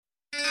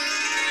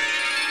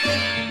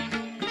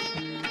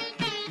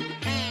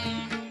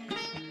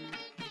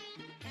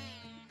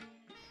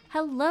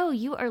Hello,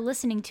 you are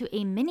listening to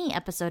a mini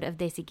episode of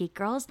Desi Geek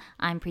Girls.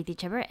 I'm Preeti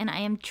Chibber, and I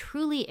am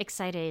truly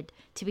excited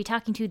to be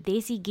talking to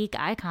Desi Geek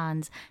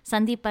icons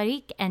Sandeep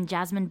Parikh and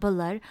Jasmine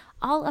Bhullar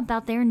all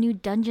about their new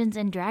Dungeons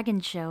 &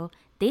 Dragons show,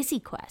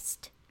 Desi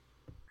Quest.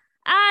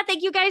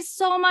 Thank you guys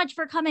so much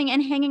for coming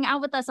and hanging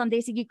out with us on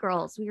Desi Geek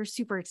Girls. We are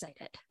super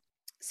excited.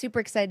 Super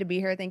excited to be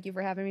here. Thank you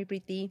for having me,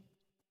 Preeti.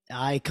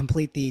 I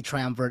complete the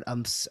triumvirate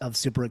of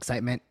super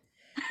excitement,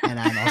 and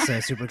I'm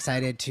also super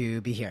excited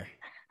to be here.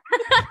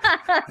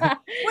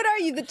 What are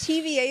you, the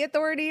TVA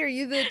authority? Are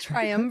you the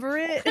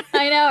triumvirate?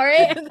 I know,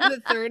 right?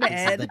 The third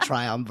head. The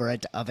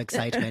triumvirate of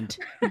excitement.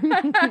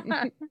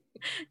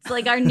 It's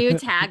like our new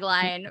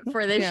tagline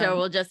for this show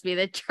will just be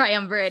the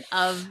triumvirate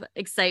of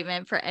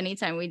excitement for any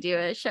time we do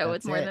a show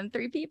with more than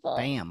 3 people.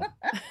 Bam.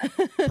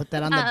 Put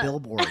that on the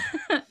billboard.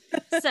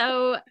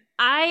 So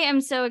I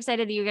am so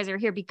excited that you guys are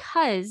here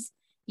because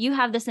you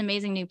have this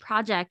amazing new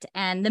project.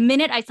 And the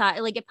minute I saw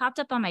it, like it popped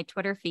up on my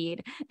Twitter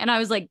feed and I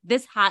was like,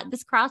 this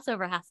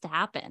crossover has to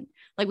happen.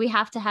 Like we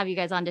have to have you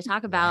guys on to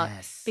talk about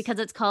because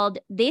it's called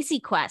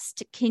Desi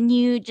Quest. Can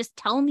you just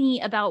tell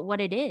me about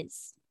what it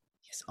is?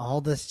 Yes,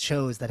 all the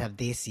shows that have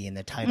Desi in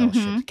the title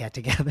should get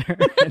together.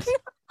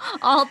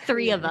 All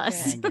 3 of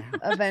us.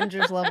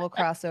 Avengers level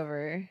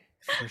crossover.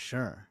 For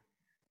sure.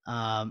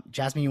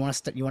 Jasmine, you want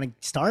to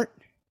start?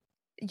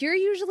 You're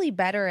usually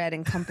better at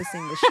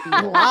encompassing the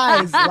spiel.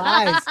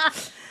 Lies.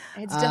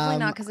 It's definitely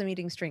not because I'm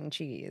eating string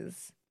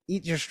cheese.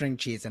 Eat your string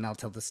cheese and I'll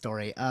tell the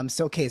story.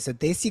 So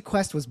Desi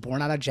Quest was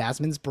born out of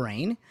Jasmine's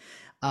brain.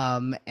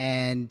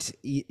 And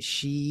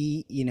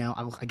she,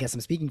 I guess I'm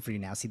speaking for you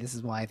now. See, this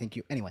is why I think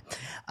you, anyway,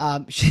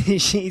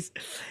 she's,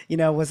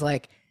 was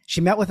like,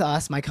 she met with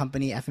us, my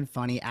company, Effin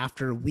Funny,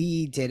 after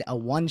we did a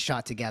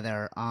one-shot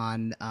together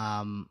on,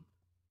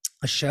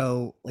 a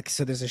show.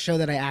 So there's a show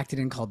that I acted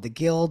in called The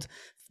Guild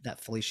that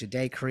Felicia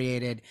Day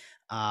created.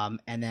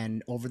 And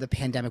then over the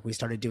pandemic, we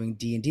started doing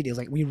D&D. It was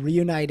like we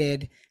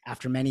reunited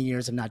after many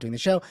years of not doing the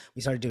show.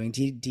 We started doing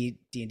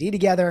D&D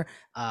together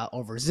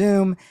over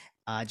Zoom,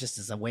 just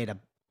as a way to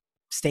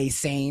stay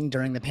sane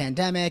during the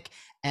pandemic.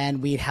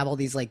 And we'd have all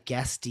these like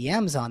guest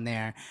DMs on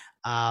there.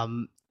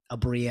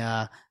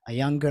 Abria, a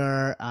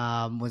younger,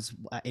 was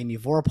Amy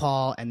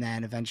Vorpahl, and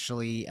then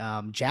eventually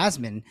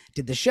Jasmine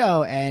did the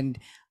show. And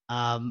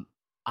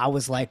I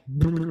was like,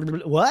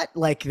 what?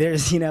 Like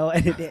there's,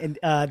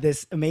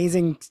 this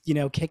amazing,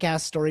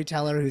 kick-ass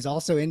storyteller who's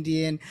also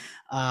Indian,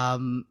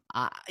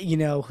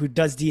 who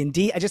does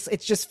D&D.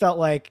 It just felt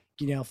like,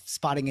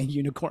 spotting a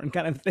unicorn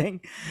kind of thing.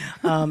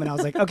 And I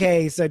was like,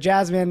 okay, so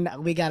Jasmine,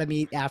 we got to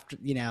meet after,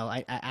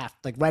 right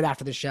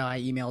after the show,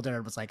 I emailed her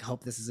and was like,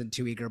 hope this isn't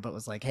too eager, but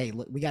was like, hey,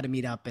 look, we got to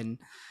meet up and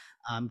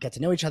get to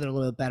know each other a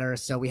little bit better.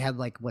 So we had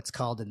like what's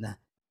called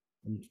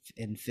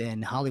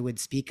in Hollywood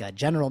speak a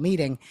general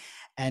meeting,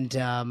 and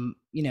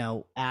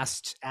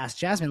asked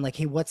Jasmine like,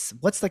 hey, what's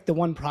like the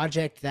one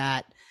project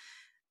that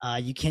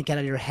you can't get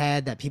out of your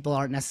head, that people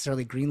aren't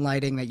necessarily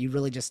greenlighting, that you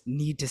really just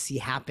need to see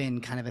happen,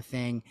 kind of a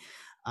thing.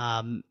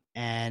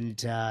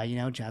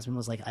 Jasmine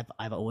was like,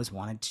 I've always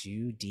wanted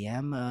to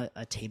DM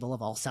a table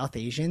of all South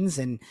Asians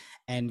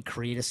and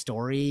create a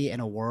story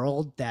in a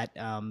world that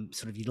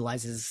sort of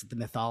utilizes the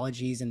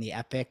mythologies and the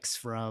epics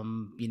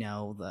from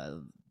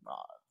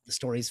the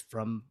stories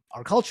from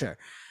our culture.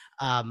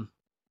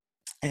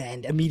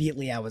 And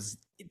immediately I was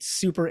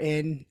super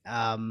in,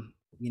 I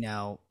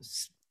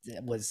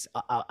was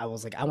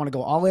like, I want to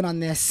go all in on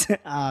this,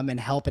 and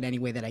help in any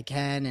way that I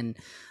can. And,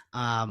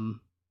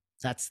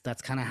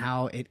 that's kind of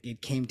how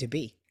it came to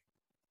be.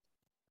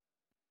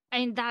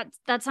 And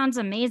that sounds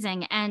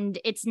amazing. And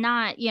it's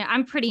not,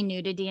 I'm pretty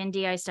new to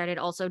D&D. I started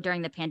also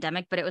during the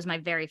pandemic, but it was my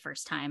very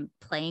first time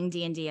playing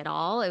D&D at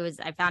all.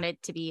 I found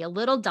it to be a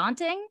little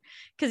daunting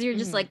because you're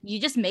just like,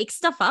 you just make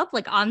stuff up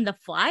like on the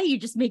fly. You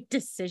just make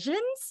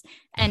decisions.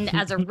 And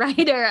as a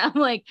writer, I'm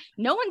like,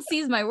 no one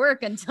sees my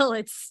work until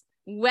it's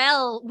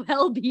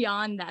well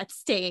beyond that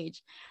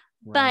stage.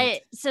 Right.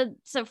 But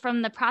so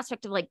from the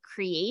prospect of like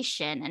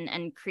creation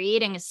and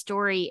creating a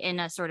story in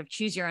a sort of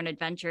choose your own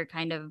adventure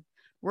kind of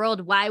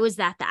world, why was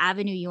that the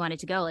avenue you wanted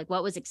to go? Like,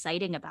 what was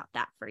exciting about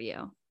that for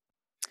you?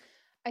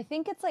 I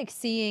think it's like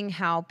seeing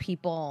how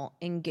people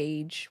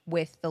engage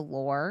with the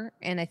lore.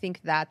 And I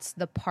think that's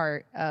the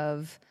part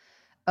of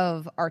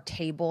our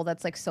table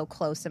that's like so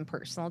close and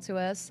personal to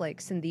us. Like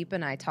Sandeep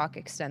and I talk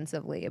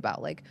extensively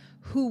about like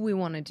who we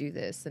want to do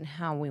this and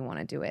how we want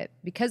to do it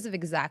because of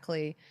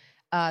exactly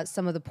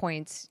some of the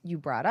points you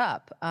brought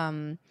up.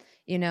 I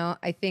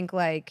think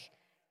like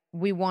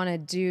we want to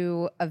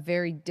do a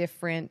very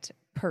different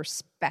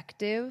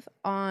perspective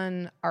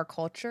on our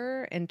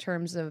culture in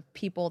terms of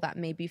people that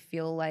maybe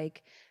feel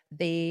like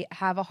they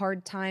have a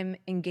hard time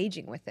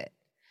engaging with it.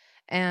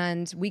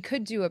 And we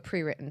could do a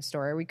pre-written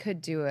story. We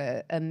could do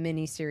a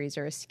mini series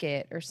or a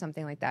skit or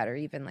something like that, or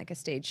even like a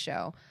stage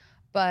show.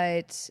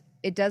 But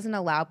it doesn't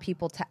allow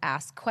people to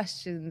ask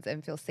questions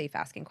and feel safe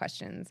asking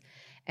questions.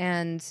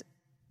 And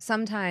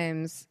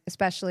sometimes,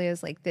 especially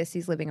as like this,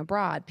 he's living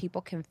abroad,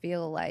 people can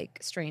feel like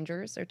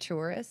strangers or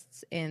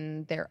tourists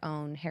in their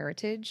own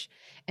heritage.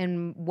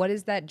 And what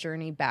does that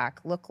journey back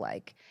look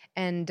like?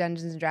 And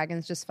Dungeons and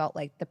Dragons just felt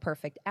like the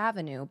perfect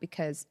avenue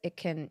because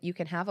you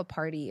can have a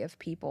party of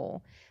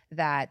people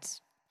that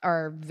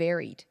are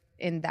varied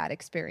in that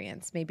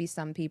experience. Maybe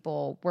some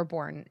people were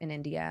born in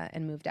India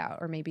and moved out,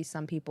 or maybe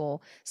some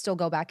people still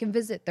go back and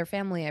visit their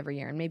family every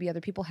year, and maybe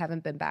other people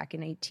haven't been back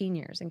in 18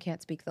 years and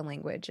can't speak the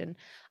language. And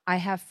I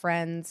have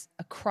friends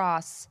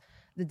across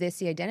the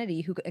Desi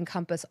identity who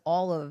encompass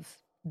all of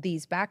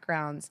these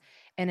backgrounds,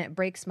 and it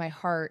breaks my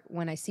heart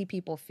when I see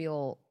people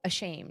feel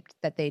ashamed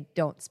that they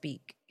don't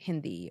speak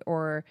Hindi,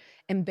 or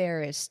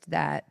embarrassed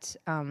that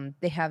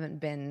they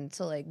haven't been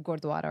to like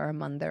Gurdwara or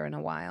Mandir in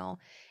a while.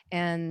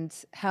 And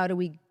how do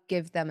we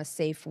give them a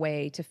safe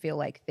way to feel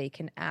like they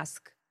can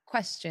ask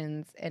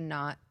questions and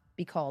not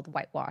be called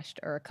whitewashed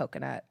or a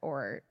coconut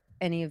or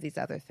any of these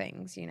other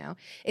things? You know,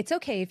 it's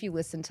okay if you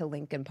listen to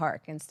Linkin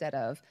Park instead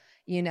of,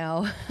 you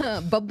know,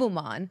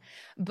 Babuman,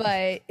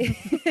 but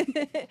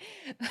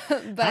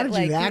how did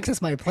like, you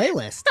access my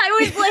playlist? I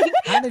was like,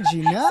 how did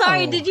you know?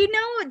 Sorry, did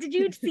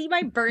you see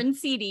my burned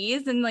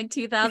CDs in like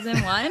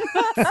 2001?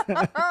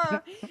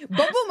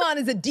 Babuman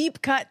is a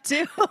deep cut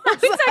too. I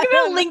was talking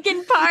about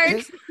Linkin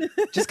Park.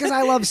 Just because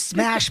I love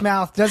Smash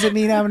Mouth doesn't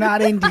mean I'm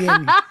not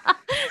Indian.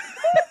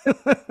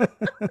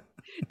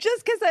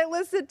 Just because I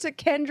listened to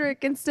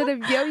Kendrick instead of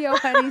Yo-Yo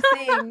Honey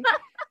Singh.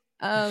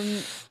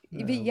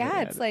 But yeah,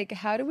 man. It's like,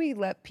 how do we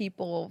let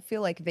people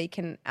feel like they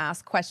can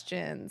ask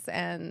questions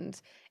and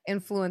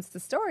influence the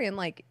story? And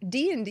like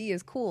D&D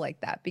is cool like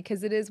that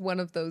because it is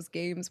one of those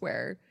games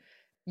where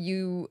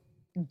you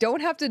don't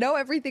have to know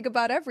everything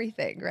about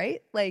everything,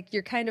 right? Like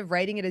you're kind of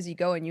writing it as you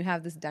go, and you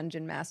have this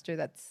dungeon master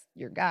that's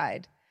your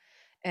guide.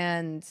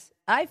 And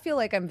I feel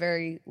like I'm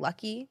very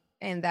lucky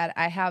in that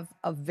I have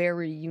a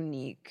very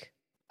unique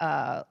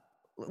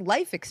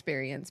life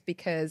experience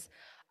because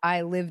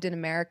I lived in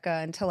America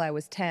until I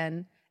was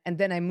 10, and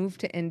then I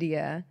moved to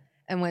India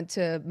and went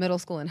to middle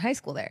school and high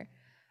school there.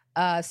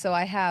 So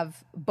I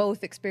have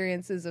both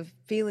experiences of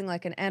feeling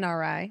like an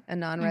NRI, a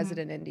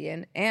non-resident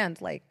Indian, and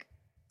like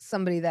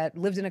somebody that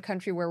lived in a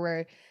country where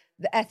we're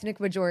the ethnic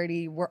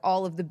majority, where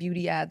all of the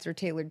beauty ads are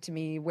tailored to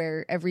me,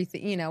 where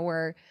everything, you know,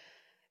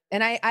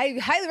 and I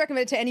highly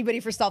recommend it to anybody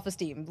for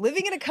self-esteem.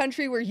 Living in a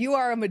country where you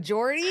are a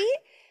majority,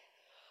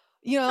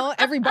 you know,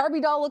 every Barbie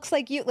doll looks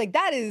like you. Like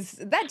that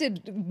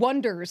did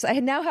wonders. I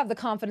now have the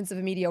confidence of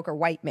a mediocre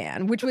white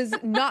man, which was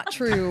not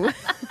true.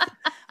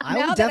 I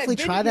will definitely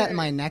try that in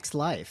my next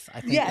life. I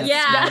think. Yes,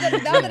 yeah.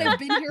 Now that I've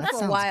been here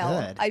for a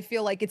while, good. I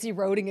feel like it's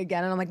eroding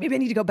again, and I'm like, maybe I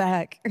need to go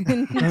back.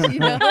 You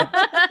know,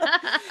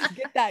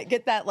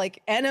 get that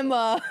like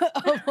enema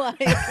of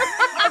like,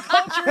 our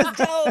culture is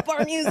dope,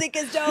 our music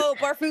is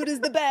dope, our food is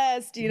the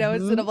best. You know,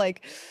 instead of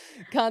like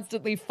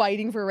constantly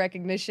fighting for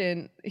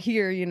recognition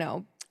here. You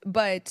know,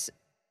 but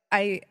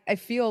I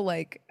feel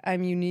like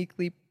I'm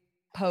uniquely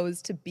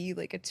posed to be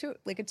like a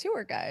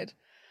tour guide,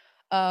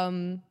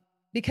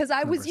 because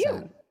I was 100%.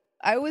 You.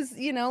 I was,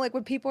 you know, like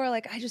when people are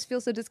like, I just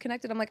feel so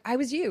disconnected. I'm like, I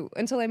was you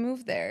until I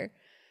moved there.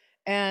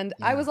 And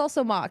I was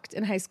also mocked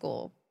in high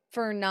school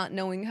for not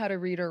knowing how to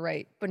read or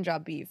write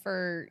Punjabi,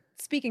 for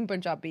speaking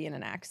Punjabi in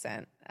an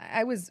accent.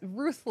 I was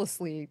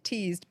ruthlessly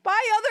teased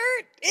by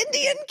other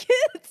Indian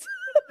kids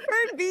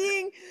for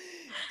being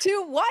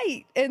too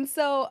white. And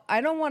so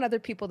I don't want other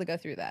people to go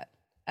through that.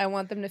 I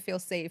want them to feel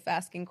safe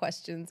asking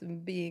questions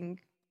and being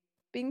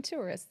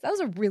tourists. That was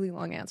a really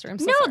long answer. I'm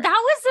so sorry.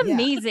 That was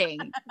amazing.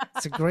 Yeah.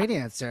 It's a great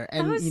answer.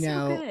 And that was you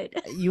know, so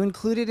good. You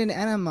included an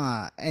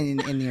enema in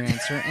your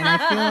answer, and I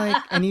feel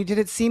like, and you did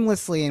it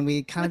seamlessly, and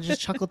we kind of just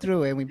chuckled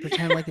through it and we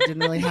pretend like it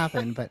didn't really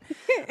happen, but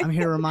I'm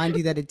here to remind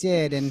you that it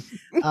did. And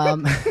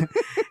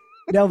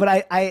no,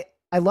 but I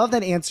love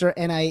that answer.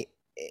 And I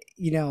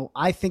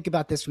think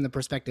about this from the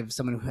perspective of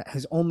someone who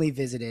has only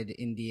visited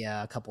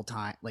India a couple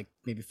times, like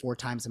maybe 4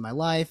 times in my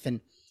life.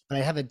 But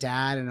I have a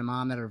dad and a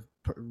mom that are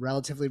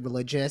relatively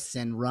religious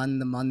and run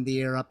the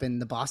mandir up in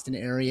the Boston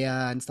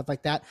area and stuff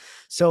like that.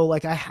 So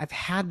like I've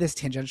had this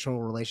tangential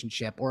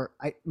relationship, or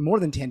more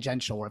than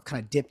tangential, where I've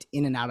kind of dipped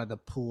in and out of the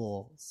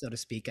pool, so to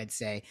speak, I'd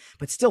say,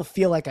 but still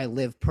feel like I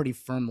live pretty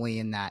firmly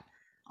on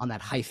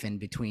that hyphen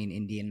between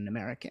Indian and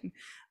American,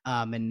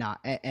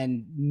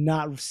 and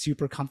not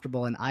super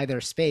comfortable in either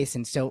space.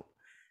 And so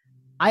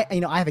I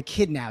have a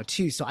kid now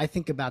too, so I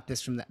think about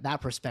this from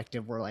that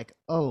perspective, where like,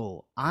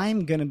 oh,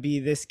 I'm gonna be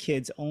this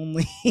kid's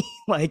only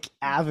like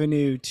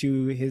avenue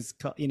to his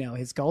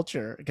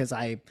culture, because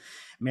I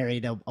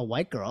married a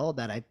white girl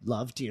that I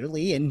love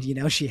dearly, and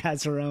she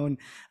has her own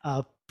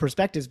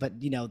perspectives, but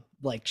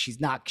like she's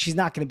not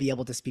gonna be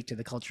able to speak to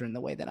the culture in the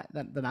way that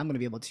I'm gonna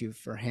be able to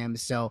for him.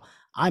 So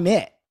I'm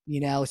it.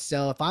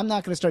 So if I'm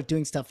not gonna start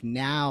doing stuff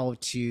now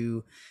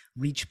to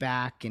reach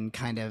back and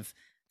kind of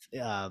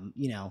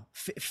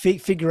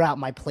figure out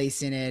my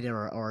place in it,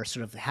 or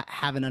sort of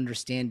have an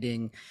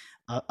understanding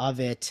of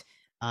it,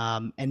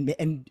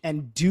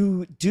 and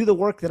do the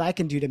work that I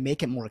can do to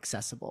make it more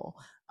accessible,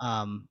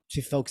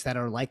 to folks that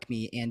are like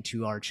me and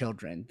to our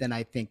children, then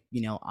I think,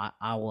 you know,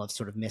 I will have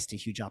sort of missed a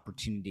huge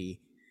opportunity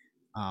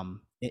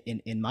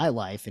in my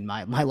life, in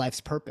my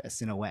life's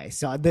purpose in a way.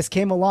 So this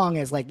came along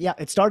as like, yeah,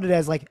 it started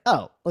as like,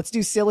 oh, let's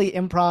do silly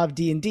improv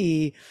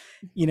D&D,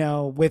 you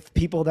know, with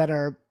people that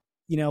are,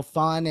 you know,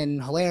 fun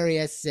and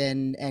hilarious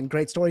and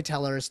great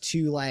storytellers,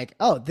 to like,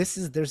 oh,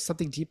 there's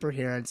something deeper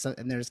here, and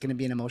there's going to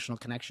be an emotional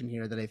connection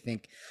here that I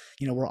think,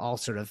 you know, we're all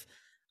sort of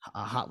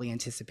hotly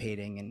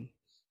anticipating. And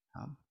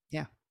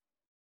yeah.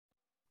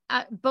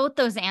 Both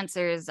those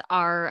answers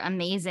are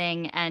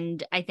amazing,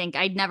 and I think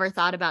I'd never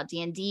thought about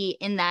D&D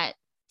in that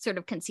sort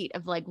of conceit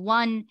of like,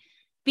 one,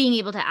 being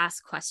able to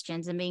ask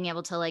questions and being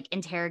able to like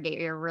interrogate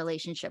your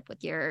relationship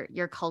with your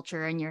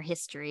culture and your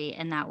history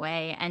in that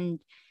way, and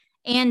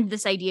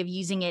this idea of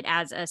using it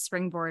as a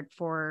springboard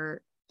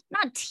for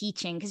not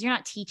teaching, because you're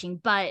not teaching,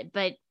 but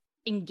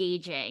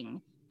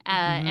engaging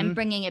and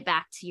bringing it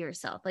back to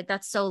yourself. Like,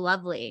 that's so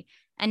lovely.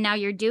 And now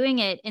you're doing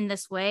it in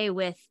this way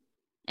with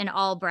an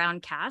all brown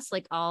cast,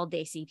 like all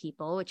Desi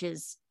people, which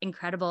is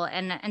incredible.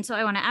 And so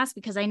I want to ask,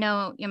 because I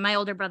know, you know, my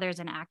older brother is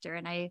an actor,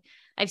 and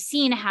I've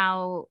seen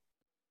how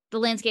the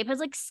landscape has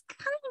like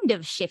kind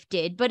of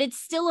shifted, but it's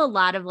still a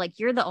lot of like,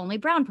 you're the only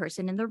brown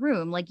person in the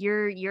room. Like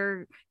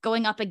you're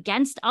going up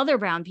against other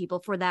brown people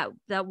for that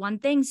one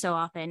thing so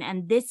often.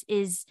 And this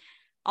is,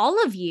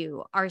 all of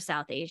you are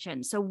South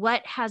Asian. So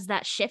what has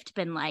that shift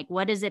been like?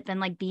 What has it been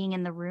like being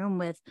in the room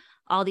with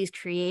all these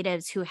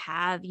creatives who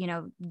have, you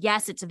know,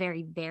 yes, it's a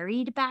very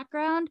varied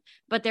background,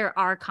 but there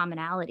are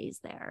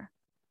commonalities there.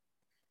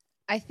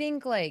 I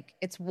think like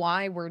it's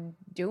why we're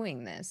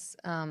doing this.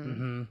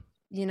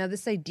 You know,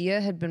 this idea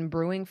had been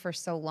brewing for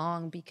so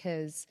long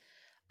because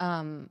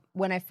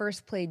when I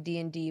first played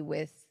D&D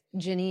with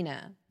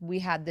Janina, we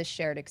had this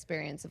shared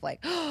experience of like,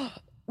 oh,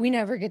 we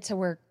never get to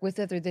work with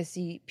other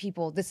Desi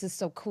people. This is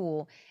so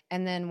cool.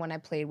 And then when I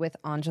played with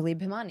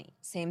Anjali Bhimani,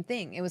 same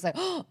thing. It was like,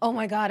 oh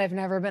my God, I've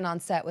never been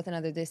on set with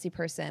another Desi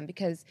person.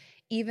 Because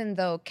even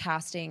though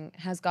casting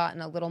has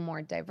gotten a little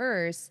more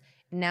diverse,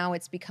 now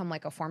it's become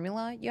like a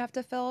formula you have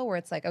to fill, where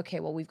it's like, okay,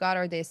 well, we've got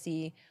our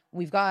Desi,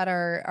 we've got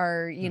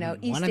our you know,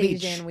 East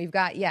Asian, we've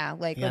got,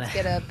 let's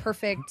get a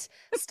perfect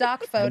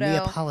stock photo.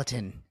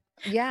 Neapolitan.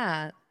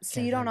 Yeah. So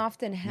you don't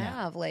often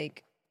have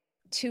like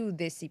two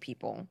Desi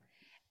people.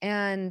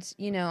 And,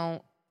 you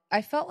know,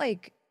 I felt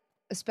like,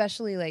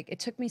 especially like, it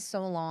took me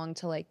so long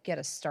to like get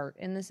a start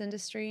in this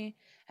industry,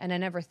 and I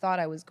never thought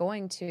I was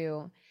going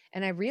to.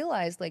 And I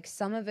realized like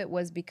some of it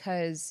was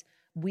because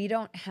we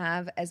don't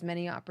have as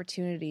many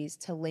opportunities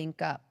to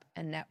link up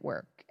and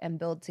network and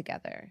build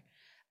together,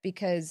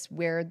 because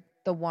we're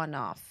the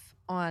one-off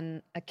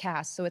on a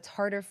cast. So it's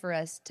harder for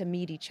us to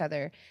meet each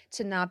other,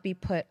 to not be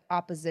put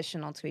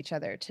oppositional to each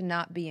other, to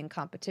not be in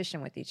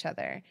competition with each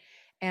other.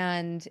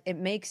 And it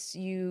makes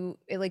you,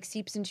 it like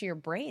seeps into your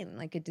brain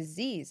like a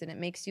disease, and it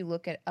makes you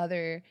look at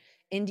other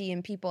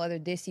Indian people, other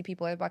Desi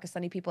people, other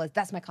Pakistani people as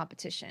that's my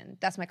competition.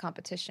 That's my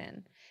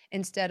competition.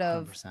 Instead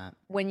of 100%.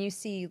 When you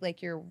see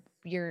like your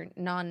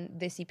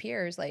non-Desi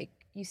peers, like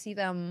you see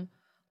them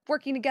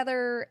working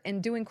together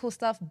and doing cool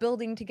stuff,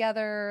 building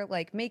together,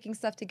 like making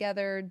stuff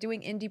together,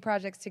 doing indie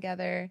projects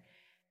together,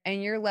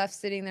 and you're left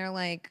sitting there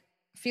like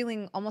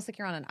feeling almost like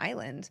you're on an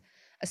island,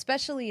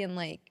 especially in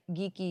like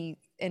geeky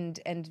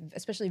and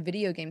especially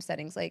video game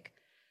settings. Like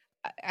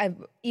I've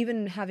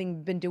even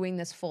having been doing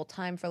this full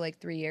time for like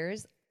 3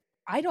 years,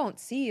 I don't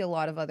see a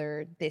lot of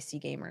other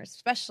Desi gamers,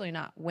 especially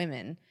not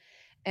women.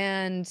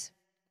 And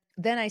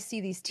then I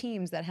see these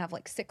teams that have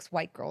like 6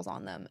 white girls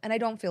on them, and I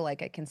don't feel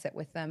like I can sit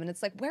with them. And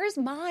it's like, where's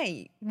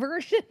my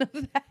version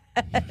of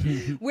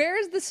that?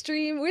 Where's the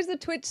stream? Where's the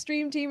Twitch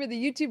stream team or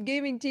the YouTube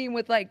gaming team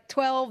with like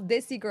 12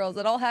 Desi girls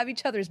that all have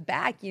each other's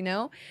back, you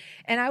know?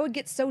 And I would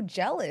get so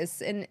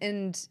jealous.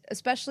 And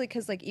especially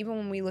because like even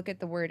when we look at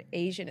the word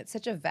Asian, it's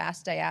such a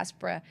vast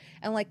diaspora.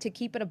 And like, to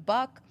keep it a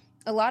buck,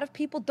 a lot of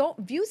people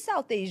don't view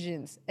South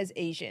Asians as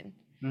Asian.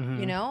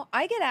 You know,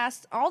 I get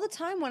asked all the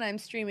time when I'm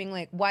streaming,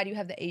 like, why do you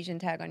have the Asian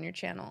tag on your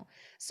channel?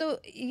 So,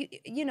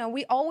 you know,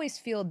 we always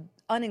feel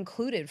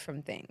unincluded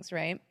from things,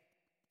 right?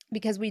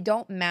 Because we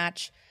don't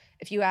match.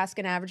 If you ask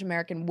an average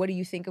American, what do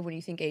you think of when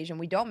you think Asian?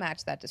 We don't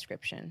match that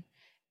description.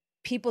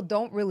 People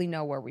don't really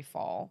know where we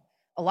fall.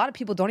 A lot of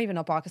people don't even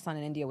know Pakistan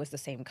and India was the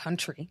same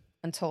country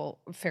until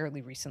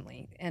fairly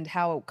recently, and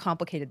how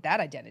complicated that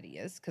identity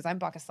is, because I'm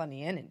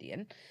Pakistani and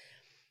Indian.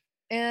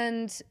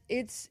 And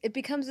it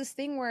becomes this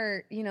thing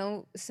where, you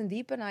know,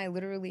 Sandeep and I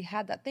literally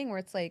had that thing where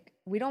it's like,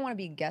 we don't want to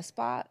be a guest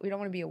spot. We don't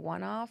want to be a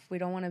one-off. We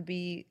don't want to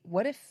be,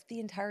 what if the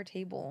entire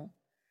table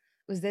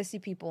was Desi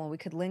people and we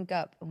could link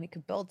up and we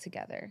could build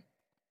together?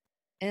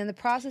 And in the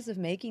process of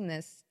making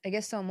this, I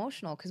get so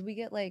emotional because we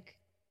get like,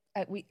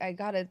 I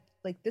got a,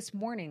 like this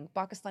morning,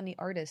 Pakistani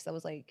artist that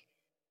was like,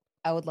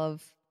 I would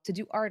love to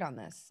do art on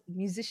this.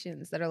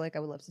 Musicians that are like, I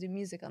would love to do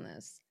music on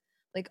this.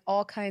 Like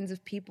all kinds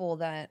of people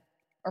that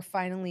are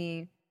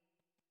finally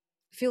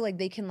feel like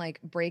they can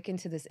like break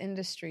into this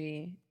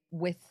industry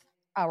with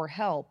our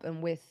help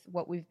and with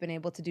what we've been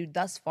able to do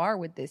thus far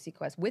with Desi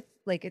Quest, with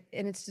like it,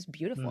 and it's just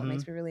beautiful. It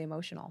makes me really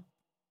emotional.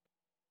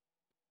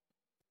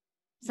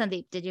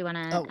 Sandeep, did you want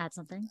to add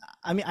something?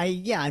 I mean,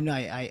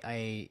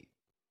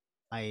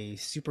 I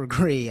super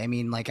agree. I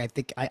mean, like, I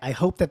think I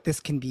hope that this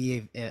can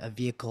be a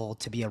vehicle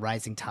to be a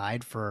rising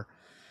tide for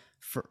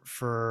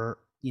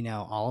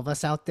all of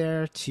us out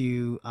there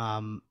to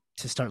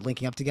start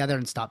linking up together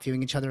and stop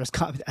viewing each other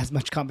as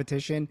much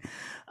competition,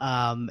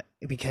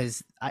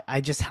 because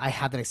I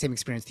had that same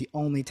experience. The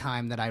only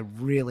time that I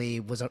really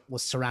was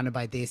surrounded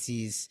by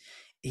desis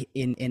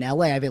in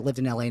LA. I've lived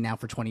in LA now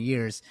for 20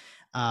 years.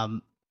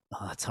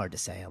 It's hard to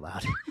say out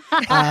loud.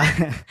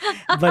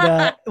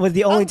 But was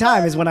the only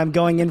time is when I'm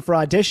going in for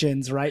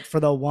auditions, right? For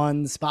the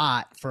one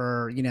spot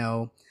for,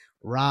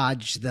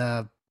 Raj,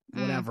 the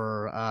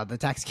whatever, the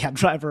taxi cab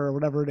driver or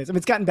whatever it is. I mean,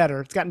 it's gotten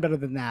better. It's gotten better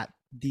than that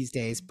these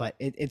days, but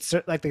it's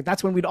like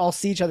that's when we'd all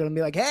see each other and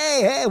be like,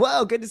 hey,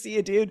 whoa, good to see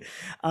you, dude.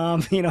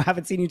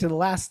 Haven't seen you to the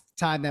last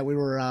time that we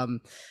were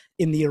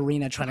in the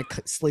arena trying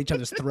to slit each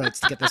other's throats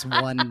to get this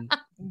one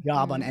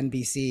job on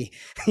NBC,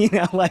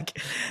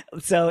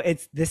 so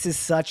this is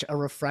such a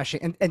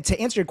refreshing, and to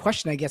answer your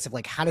question, I guess, of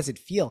like, how does it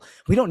feel?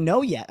 We don't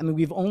know yet. I mean,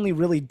 we've only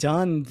really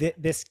done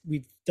this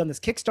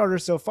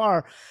Kickstarter so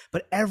far,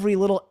 but every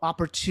little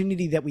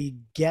opportunity that we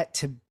get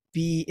to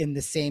be in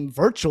the same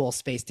virtual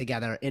space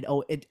together, it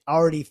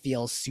already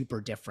feels super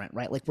different,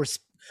 right? Like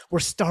we're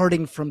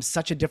starting from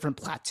such a different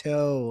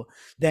plateau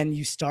than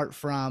you start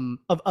from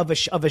of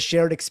a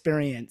shared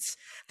experience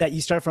that you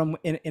start from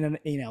in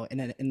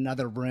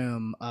another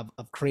room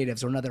of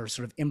creatives or another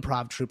sort of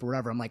improv troupe or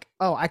whatever. I'm like,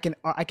 oh, I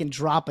can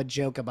drop a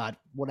joke about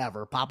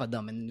whatever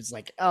papadum, and it's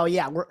like, oh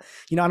yeah,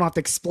 I don't have to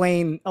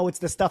explain, oh, it's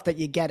the stuff that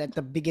you get at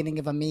the beginning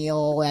of a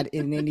meal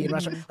in an Indian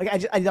restaurant.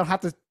 Like I don't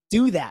have to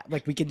do that.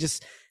 Like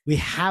we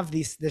have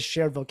this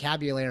shared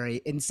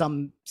vocabulary in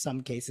some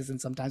cases, and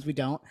sometimes we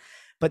don't.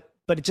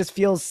 But it just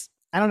feels,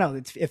 I don't know,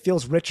 it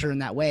feels richer in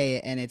that way,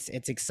 and it's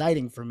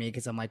exciting for me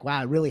because I'm like, wow,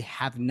 I really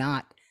have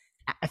not.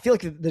 I feel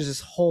like there's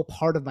this whole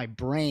part of my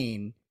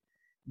brain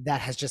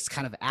that has just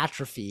kind of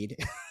atrophied,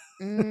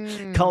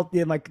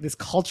 like this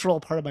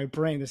cultural part of my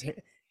brain, this,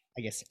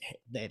 I guess,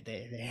 the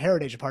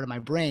heritage part of my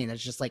brain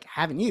that's just like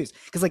haven't used,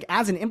 because like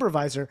as an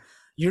improviser,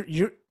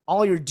 you're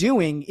all you're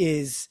doing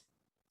is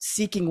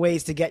seeking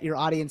ways to get your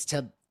audience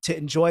to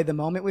enjoy the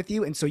moment with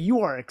you. And so you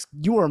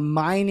are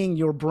mining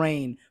your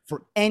brain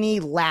for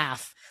any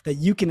laugh that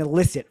you can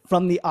elicit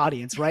from the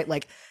audience, right?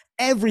 Like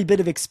every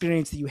bit of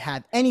experience that you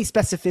have, any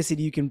specificity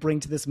you can bring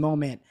to this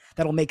moment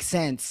that'll make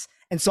sense.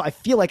 And so I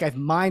feel like I've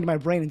mined my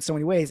brain in so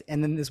many ways.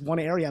 And then this one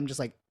area, I'm just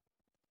like,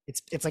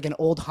 it's like an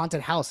old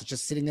haunted house. It's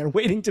just sitting there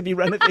waiting to be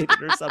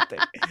renovated or something.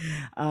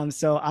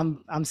 So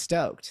I'm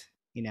stoked,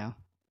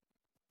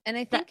 And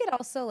I think it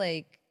also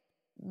like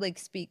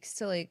speaks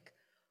to like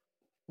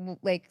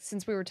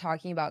since we were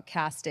talking about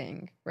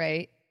casting,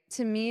 right?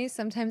 To me,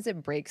 sometimes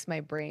it breaks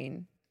my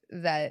brain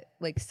that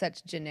like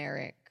such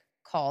generic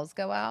calls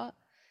go out.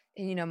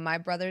 And my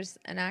brother's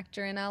an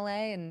actor in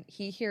LA, and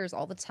he hears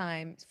all the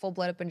time,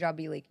 full-blooded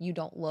Punjabi, like, you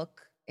don't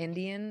look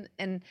Indian.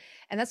 And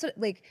that's what,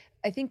 like,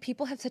 I think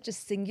people have such a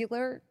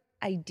singular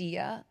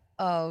idea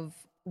of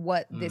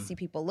what Desi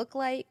people look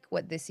like,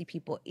 what Desi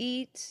people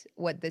eat,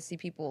 what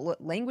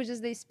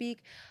languages they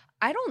speak.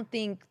 I don't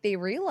think they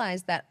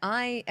realize that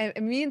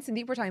me and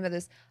Sandeep were talking about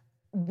this.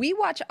 We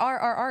watch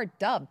RRR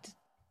dubbed.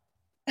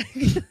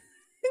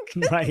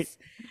 Right.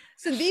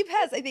 Sandeep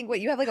has, I think,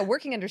 you have like a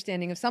working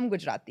understanding of some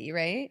Gujarati,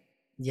 right?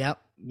 Yep.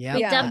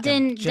 Dubbed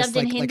in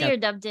Hindi or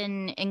dubbed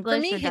in English?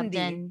 For me, or dubbed Hindi.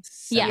 in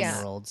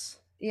 7-year-olds.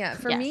 Yeah,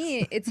 for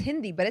me, it's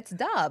Hindi, but it's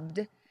dubbed.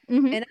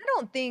 Mm-hmm. And I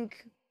don't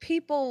think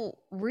people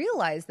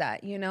realize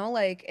that,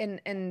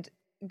 and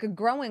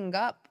growing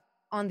up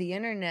on the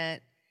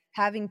internet,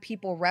 having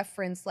people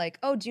reference like,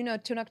 oh, do you know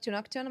Tunak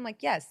Tunak Tun? I'm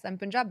like, yes, I'm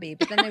Punjabi.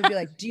 But then they would be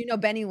like, do you know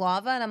Benny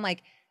Lava? And I'm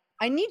like,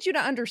 I need you to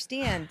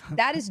understand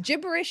that is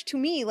gibberish to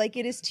me like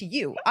it is to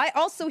you. I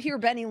also hear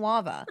Benny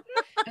Lava.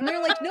 And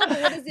they're like, no,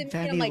 but what does it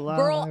mean? I'm like,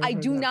 girl, I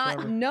do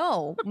not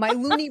know. My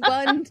loony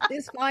bun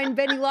is fine,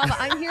 Benny Lava.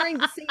 I'm hearing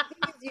the same thing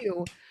as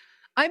you.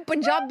 I'm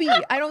Punjabi.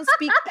 I don't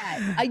speak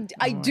that.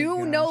 I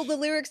do know the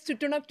lyrics to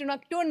Tunak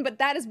Tunak Tun, but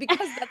that is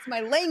because that's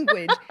my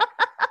language.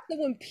 So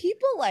when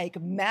people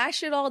like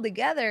mash it all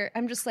together,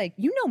 I'm just like,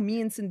 me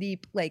and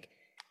Sandeep, like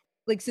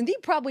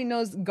Sandeep probably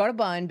knows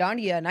Garba and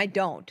Dandiya, and I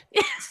don't.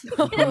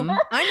 So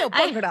I know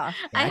Bhangra.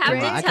 I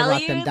have to tell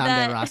you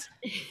that.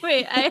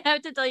 Wait, I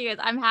have to tell you guys,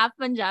 I'm half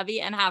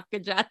Punjabi and half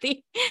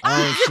Gujarati.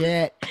 Oh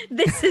shit!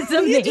 This is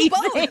amazing.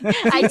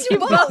 I do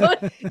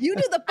both. You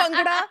do the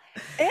Bhangra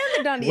and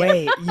the Dandiya.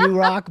 Wait, you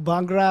rock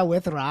Bhangra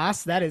with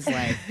Ras? That's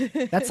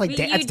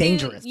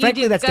dangerous.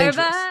 Frankly, that's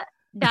dangerous.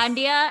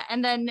 Dandiya,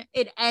 and then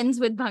it ends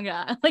with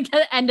Bhangra, like at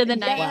the end of the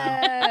night.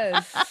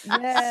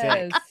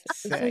 Yes.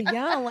 So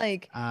yeah,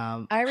 like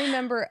I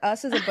remember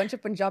us as a bunch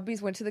of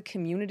Punjabis went to the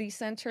community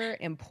center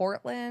in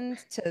Portland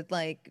to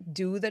like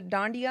do the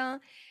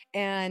Dandiya,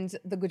 and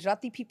the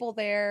Gujarati people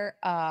there,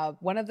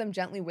 one of them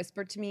gently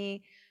whispered to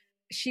me,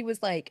 she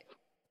was like,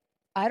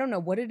 I don't know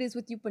what it is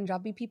with you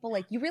Punjabi people,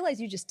 like you realize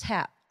you just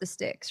tap the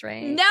sticks,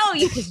 right? No,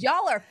 because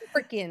y'all are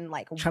freaking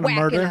like trying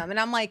whacking them, and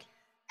I'm like,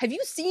 have you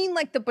seen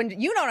like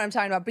you know what I'm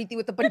talking about, Preeti,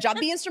 with the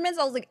Punjabi instruments?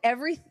 I was like,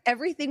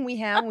 everything we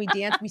have when we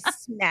dance, we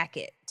smack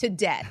it to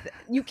death.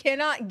 You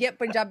cannot get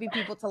Punjabi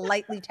people to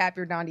lightly tap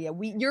your dandiya.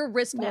 Your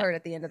wrist will hurt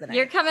at the end of the night.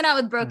 You're coming out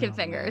with broken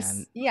fingers.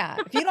 Man. Yeah.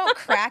 If you don't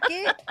crack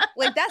it,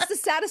 like that's the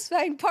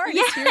satisfying part.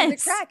 Is hearing the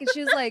crack. And she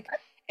was like,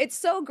 it's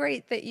so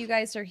great that you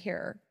guys are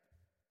here,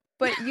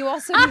 but you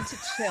also need to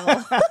chill.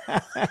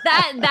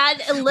 that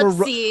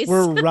ellipses.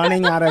 We're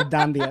running out of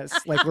dandiyas.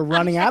 Like we're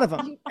running out of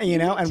them, you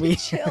know, and we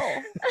chill.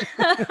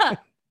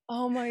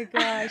 Oh my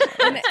gosh.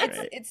 And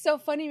it's so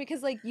funny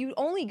because like you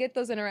only get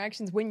those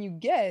interactions when you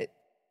get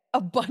a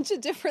bunch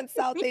of different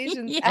South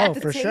Asians at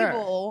the table.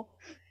 Sure.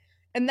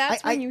 And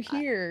that's when you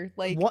hear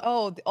like,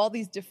 all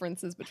these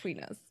differences between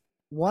us.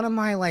 One of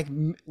my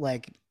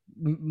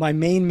my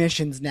main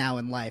missions now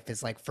in life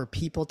is like for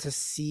people to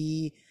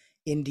see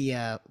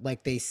India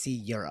like they see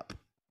Europe,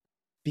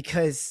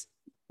 because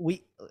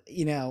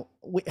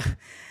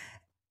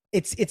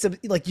it's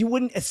like you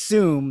wouldn't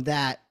assume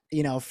that,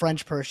 you know, a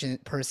French person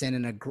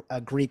and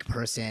a Greek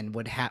person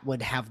would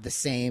have the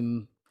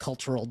same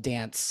cultural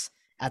dance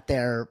at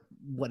their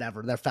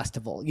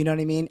festival, you know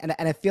what I mean? And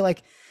I feel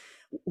like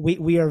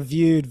we are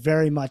viewed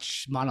very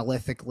much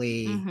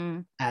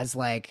monolithically as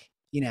like,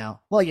 you know,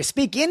 well, you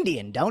speak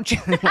Indian, don't you?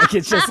 Like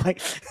it's just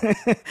like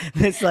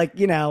it's like,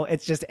 you know,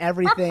 it's just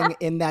everything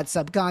in that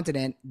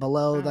subcontinent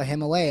below the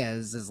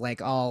Himalayas is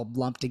like all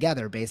lumped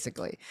together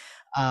basically.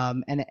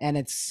 And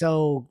it's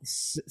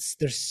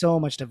there's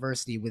so much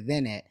diversity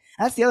within it.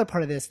 That's the other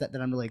part of this that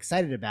I'm really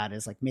excited about,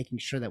 is like making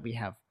sure that we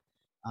have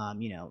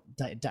you know,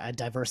 a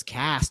diverse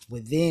cast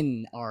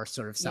within our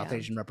sort of South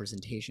Asian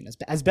representation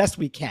as best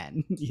we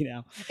can, you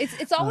know.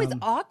 It's always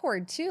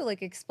awkward too,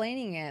 like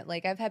explaining it.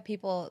 Like I've had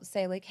people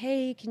say like,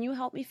 hey, can you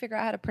help me figure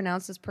out how to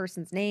pronounce this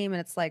person's name? And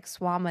it's like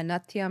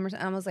Swaminathan or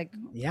something. I was like,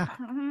 yeah,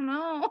 I don't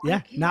know.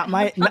 Yeah, not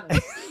my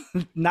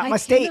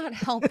state. I cannot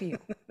help you.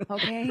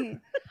 Okay.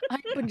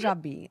 I'm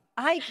Punjabi.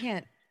 I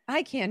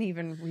can't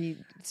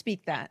even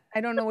speak that. I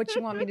don't know what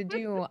you want me to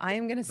do. I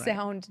am going to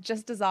sound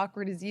just as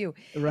awkward as you.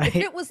 Right. If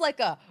it was like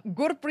a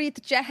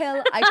Gurpreet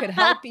Chahal, I could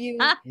help you.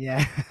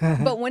 Yeah.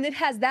 But when it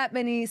has that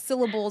many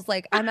syllables,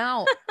 like I'm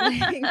out.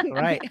 Like,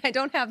 right. I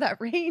don't have that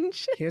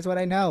range. Here's what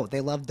I know. They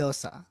love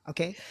dosa.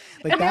 Okay.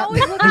 Like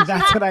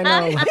that's what I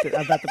know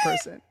about the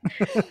person.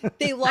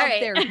 They love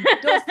their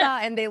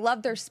dosa and they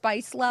love their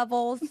spice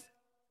levels.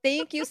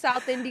 Thank you,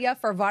 South India,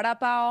 for vada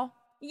pav.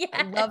 Yeah,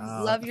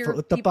 love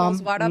your people's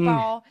vada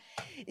pav.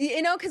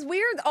 You know, because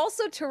we're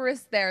also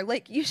tourists there.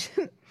 Like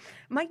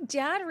my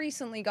dad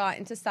recently got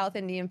into South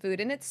Indian food,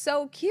 and it's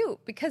so cute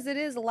because it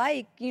is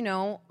like, you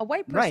know, a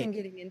white person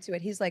getting into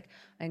it. He's like,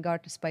 I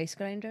got a spice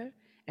grinder,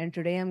 and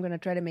today I'm gonna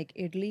try to make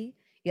idli.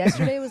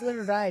 Yesterday was a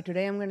little dry.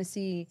 Today I'm gonna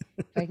see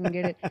if I can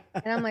get it.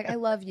 And I'm like, I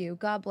love you.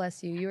 God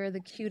bless you. You are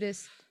the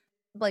cutest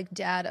like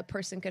dad a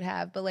person could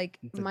have, but like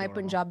my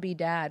Punjabi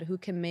dad who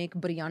can make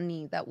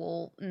biryani that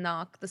will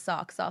knock the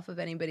socks off of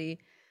anybody.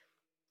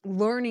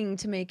 Learning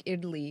to make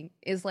idli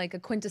is like a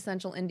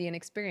quintessential Indian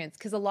experience,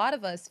 because a lot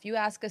of us, if you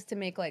ask us to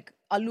make like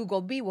aloo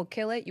gobi, we'll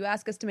kill it. You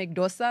ask us to make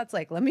dosa, it's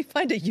like, let me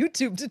find a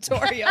YouTube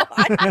tutorial.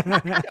 I don't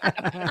know how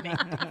to make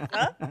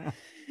dosa.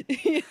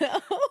 You know?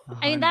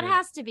 I mean, that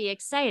has to be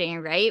exciting,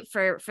 right?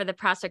 For the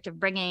prospect of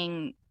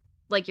bringing,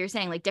 like you're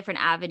saying, like different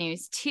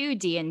avenues to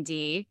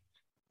D&D.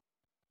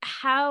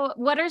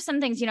 What are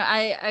some things, you know,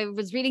 I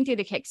was reading through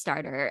the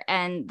Kickstarter,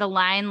 and the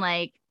line,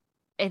 like,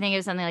 I think it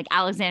was something like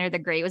Alexander the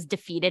Great was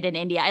defeated in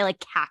India. I like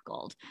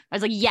cackled. I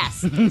was like, yes,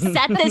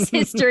 set this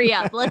history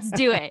up. Let's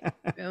do it.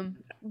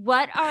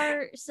 What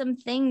are some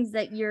things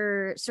that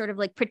you're sort of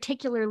like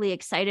particularly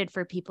excited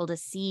for people to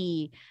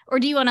see? Or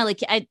do you want to, like,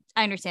 I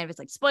understand if it's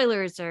like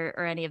spoilers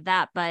or any of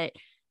that, but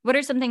what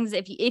are some things,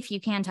 if you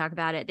can talk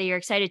about it, that you're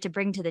excited to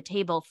bring to the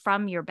table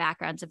from your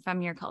backgrounds and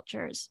from your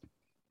cultures?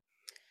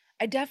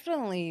 I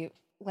definitely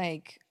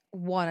like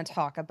want to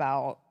talk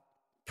about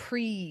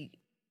pre-British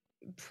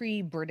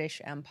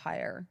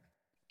Empire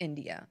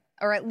India,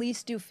 or at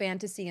least do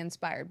fantasy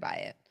inspired by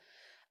it,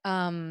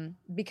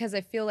 because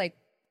I feel like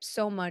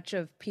so much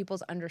of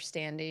people's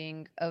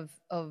understanding of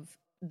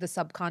the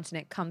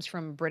subcontinent comes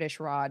from British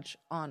Raj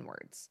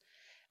onwards,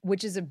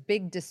 which is a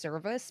big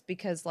disservice,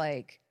 because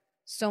like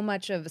so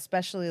much of,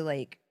 especially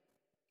like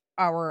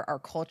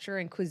our culture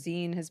and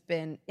cuisine has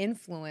been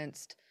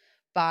influenced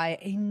by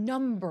a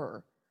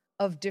number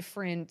of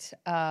different,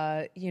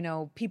 you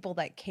know, people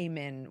that came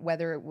in,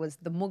 whether it was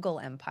the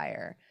Mughal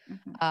Empire,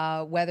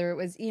 whether it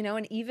was, you know,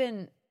 and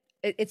even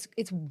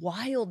it's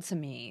wild to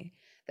me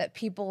that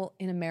people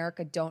in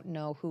America don't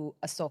know who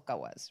Ashoka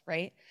was,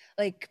 right?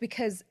 Like,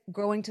 because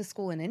going to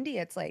school in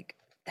India, it's like,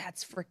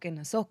 that's freaking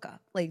Ashoka.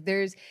 Like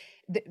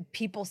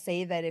people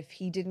say that if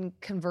he didn't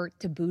convert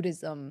to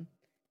Buddhism,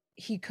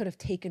 he could have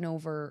taken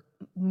over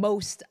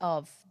most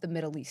of the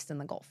Middle East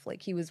and the Gulf.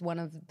 Like he was one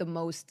of the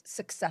most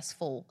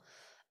successful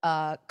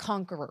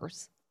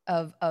conquerors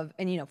of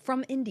and, you know,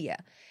 from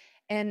India.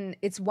 And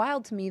it's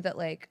wild to me that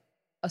like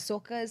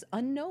Ashoka is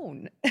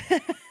unknown,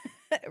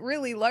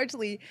 really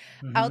largely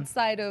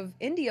outside of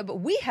India, but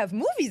we have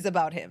movies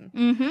about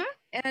him.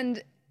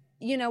 And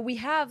you know, we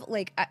have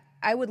like,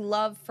 I would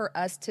love for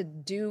us to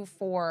do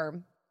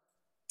for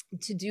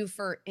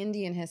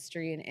Indian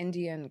history and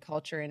Indian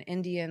culture and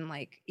Indian,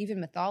 like even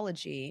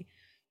mythology,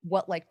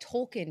 what like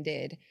Tolkien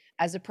did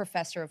as a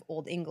professor of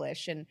Old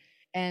English.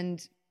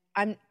 And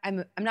I'm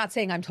not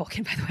saying I'm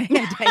Tolkien, by the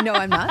way. I know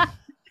I'm not.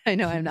 I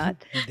know I'm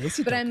not.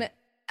 But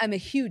I'm a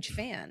huge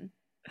fan.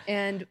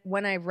 And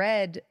when I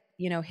read,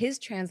 you know, his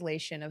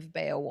translation of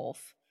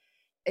Beowulf,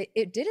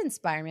 it did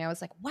inspire me. I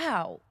was like,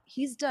 wow,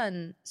 he's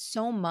done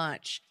so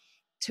much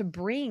to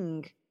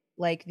bring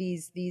like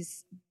these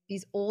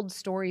old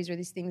stories or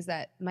these things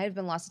that might have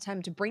been lost to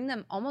time, to bring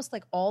them almost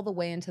like all the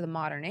way into the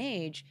modern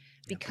age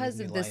because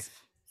of this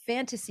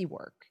fantasy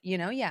work, you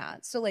know? Yeah.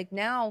 So like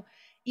now,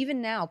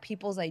 even now,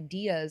 people's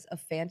ideas of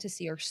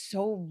fantasy are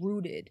so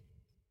rooted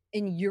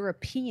in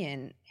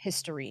European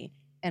history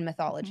and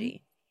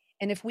mythology.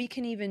 And if we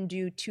can even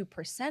do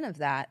 2% of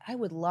that, I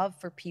would love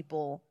for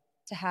people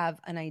to have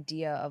an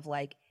idea of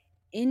like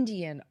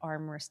Indian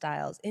armor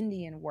styles,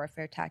 Indian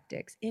warfare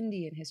tactics,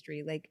 Indian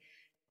history, like,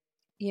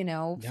 you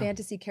know,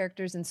 fantasy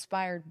characters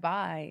inspired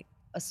by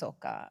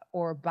Ahsoka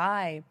or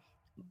by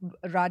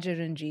Raja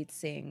Ranjit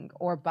Singh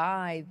or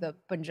by the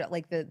Punjab,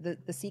 like the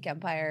Sikh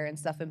Empire and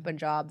stuff in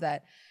Punjab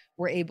that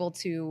were able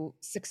to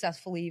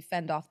successfully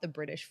fend off the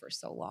British for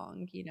so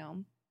long, you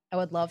know? I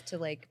would love to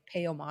like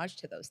pay homage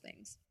to those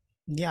things.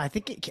 Yeah, I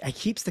think it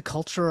keeps the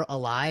culture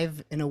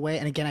alive in a way.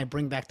 And again, I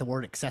bring back the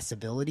word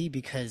accessibility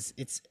because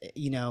it's,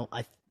 you know,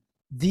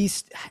 the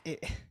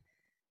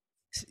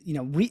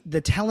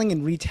telling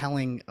and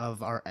retelling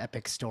of our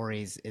epic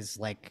stories is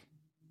like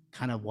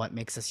kind of what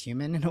makes us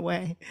human in a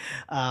way,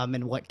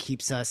 and what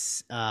keeps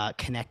us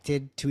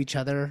connected to each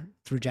other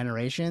through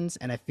generations.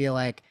 And I feel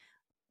like,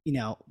 you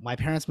know, my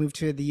parents moved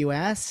to the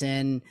US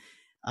and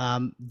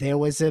there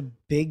was a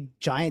big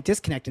giant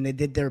disconnect, and they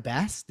did their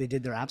best. They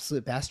did their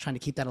absolute best trying to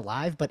keep that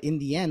alive. But in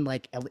the end,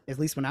 like at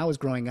least when I was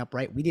growing up,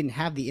 right, we didn't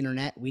have the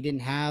internet. We didn't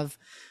have,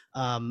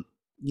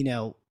 you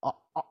know,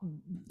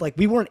 like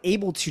we weren't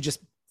able to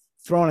just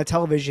throw on a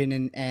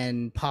television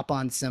and pop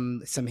on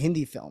some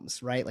Hindi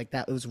films, right? Like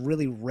that, it was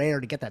really rare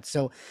to get that.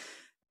 So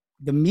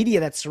the media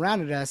that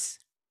surrounded us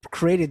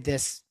created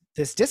this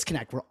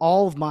disconnect where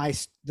all of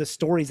the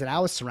stories that I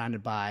was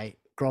surrounded by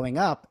growing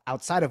up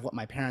outside of what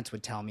my parents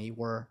would tell me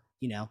were,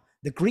 you know,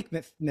 the Greek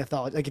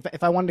mythology. Like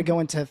if I wanted to go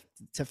into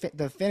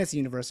the fantasy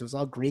universe, it was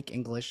all Greek,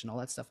 English, and all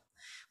that stuff,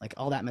 like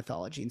all that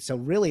mythology. And so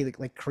really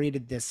like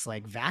created this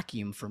like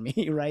vacuum for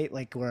me, right?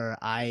 Like where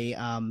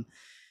I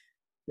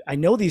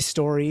know these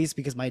stories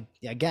because my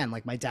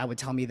dad would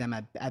tell me them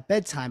at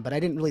bedtime, but I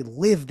didn't really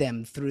live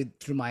them through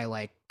my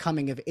like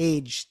coming of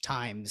age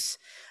times.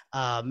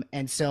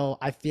 And so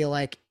I feel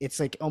like it's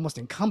like almost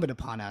incumbent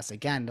upon us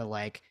again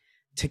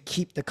to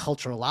keep the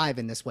culture alive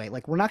in this way.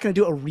 Like we're not going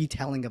to do a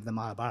retelling of the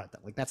Mahabharata.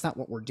 Like that's not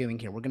what we're doing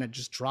here. We're going to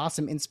just draw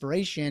some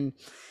inspiration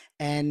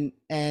and,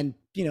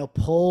 you know,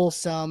 pull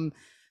some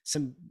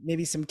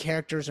maybe some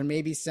characters or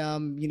maybe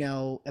some, you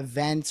know,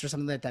 events or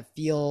something that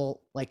feel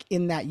like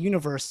in that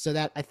universe, so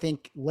that I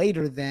think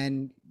later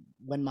then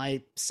when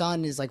my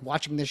son is like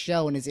watching the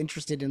show and is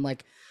interested in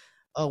like,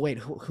 oh wait,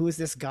 who is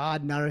this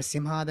god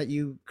Narasimha that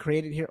you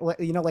created here,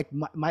 you know, like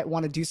might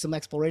want to do some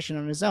exploration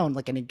on his own,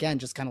 like, and again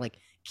just kind of like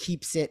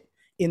keeps it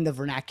in the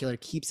vernacular,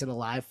 keeps it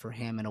alive for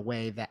him in a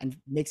way that, and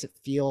makes it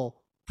feel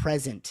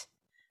present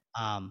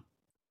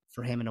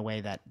for him in a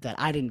way that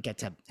I didn't get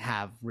to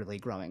have really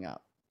growing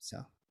up. So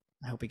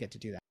I hope we get to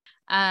do that.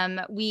 I'm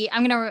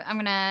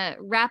gonna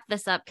wrap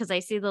this up because I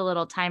see the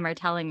little timer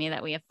telling me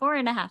that we have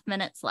 4.5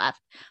 minutes left.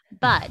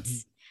 But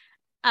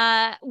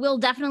we'll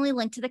definitely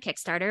link to the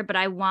Kickstarter. But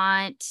I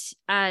want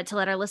to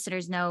let our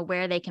listeners know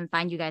where they can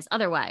find you guys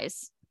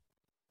otherwise.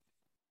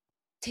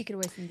 Take it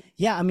away, Cindy.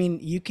 Yeah, I mean,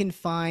 you can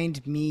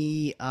find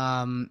me.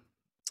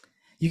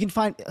 You can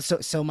find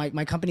so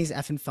my company's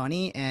Effin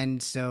Funny,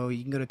 and so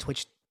you can go to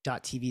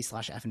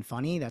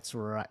twitch.tv/effnfunny. That's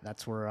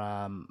where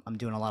I'm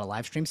doing a lot of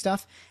live stream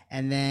stuff.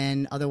 And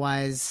then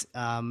otherwise,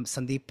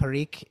 Sandeep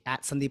Parikh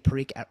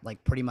at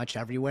like pretty much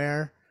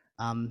everywhere.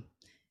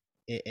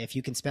 If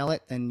you can spell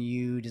it, then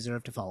you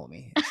deserve to follow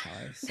me. That's how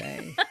I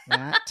say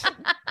that.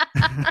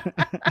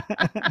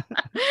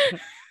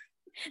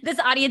 This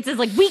audience is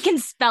like, we can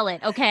spell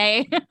it,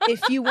 okay?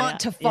 If you want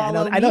to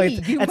follow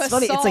me, you must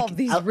funny. solve It's like,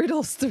 these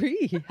riddles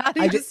 3. How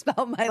do you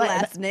spell my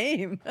last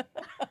name?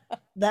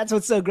 That's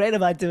what's so great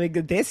about doing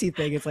the Desi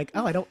thing. It's like,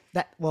 oh,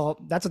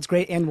 that's what's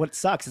great. And what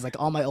sucks is like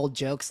all my old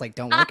jokes like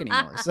don't work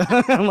anymore. So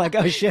I'm like,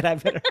 oh shit, I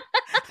better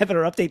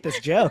update this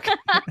joke. Oh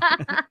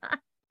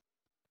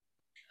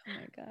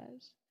my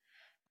gosh.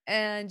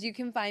 And you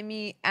can find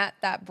me at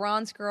that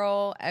bronze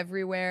girl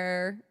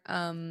everywhere.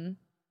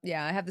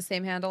 Yeah, I have the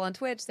same handle on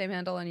Twitch, same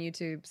handle on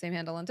YouTube, same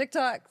handle on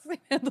TikTok, same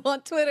handle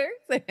on Twitter,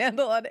 same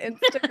handle on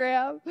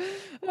Instagram.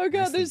 Oh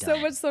God, there's so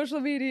much social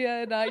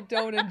media and I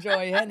don't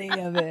enjoy any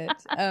of it.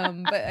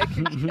 But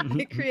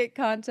I create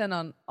content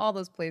on all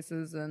those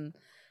places, and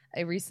I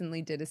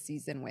recently did a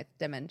season with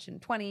Dimension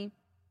 20,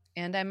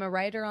 and I'm a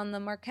writer on the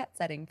Marquette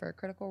setting for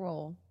Critical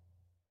Role.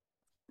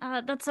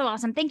 That's so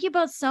awesome. Thank you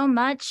both so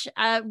much.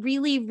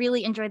 Really,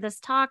 really enjoyed this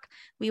talk.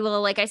 We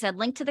will, like I said,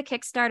 link to the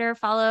Kickstarter,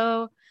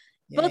 follow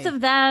both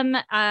of them.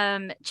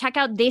 Check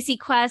out Desi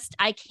Quest.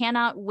 I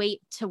cannot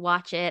wait to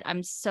watch it.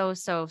 I'm so,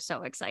 so,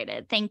 so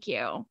excited. Thank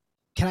you.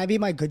 Can I be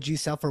my good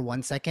juice self for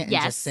 1 second and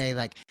Yes. just say,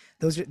 like,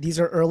 these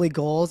are early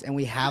goals and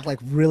we have like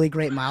really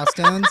great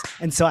milestones.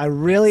 And so I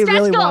really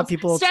want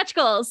people stretch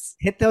goals,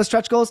 hit those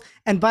stretch goals.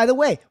 And by the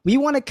way, we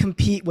want to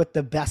compete with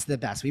the best of the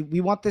best. We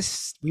want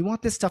this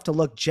stuff to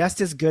look just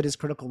as good as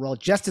Critical Role,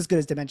 just as good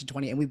as Dimension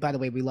 20. And by the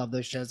way, we love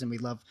those shows and we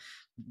love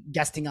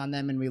guesting on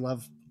them and we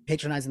love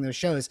patronizing those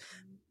shows.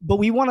 But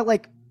we want to,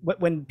 like,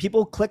 when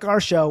people click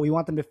our show, we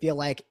want them to feel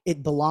like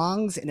it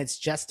belongs and it's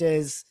just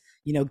as,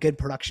 good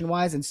production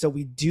wise. And so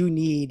we do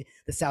need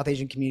the South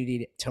Asian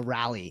community to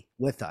rally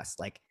with us.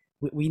 Like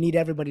we need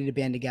everybody to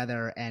band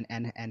together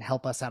and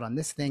help us out on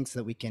this thing so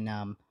that we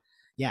can,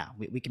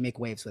 we can make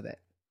waves with it.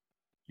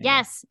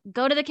 Yes.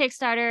 Go to the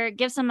Kickstarter,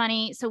 give some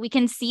money so we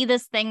can see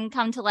this thing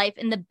come to life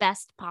in the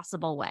best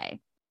possible way.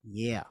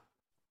 Yeah.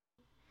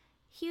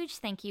 Huge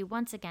thank you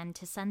once again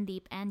to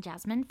Sandeep and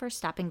Jasmine for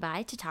stopping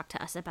by to talk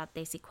to us about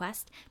Desi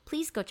Quest.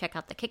 Please go check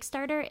out the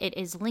Kickstarter. It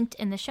is linked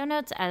in the show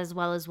notes, as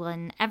well as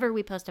whenever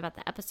we post about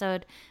the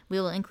episode, we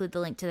will include the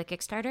link to the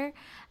Kickstarter.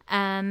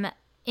 In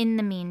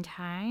the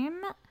meantime,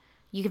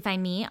 you can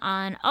find me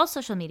on all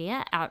social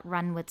media at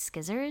Run with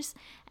Skizzers.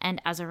 And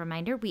as a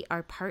reminder, we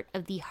are part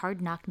of the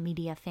Hard Knock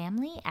Media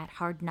family at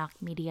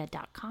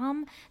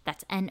hardknockmedia.com.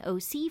 That's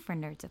NOC for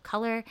Nerds of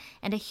Color.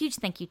 And a huge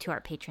thank you to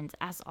our patrons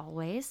as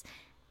always.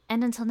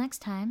 And until next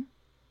time,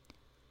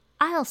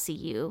 I'll see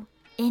you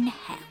in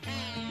hell.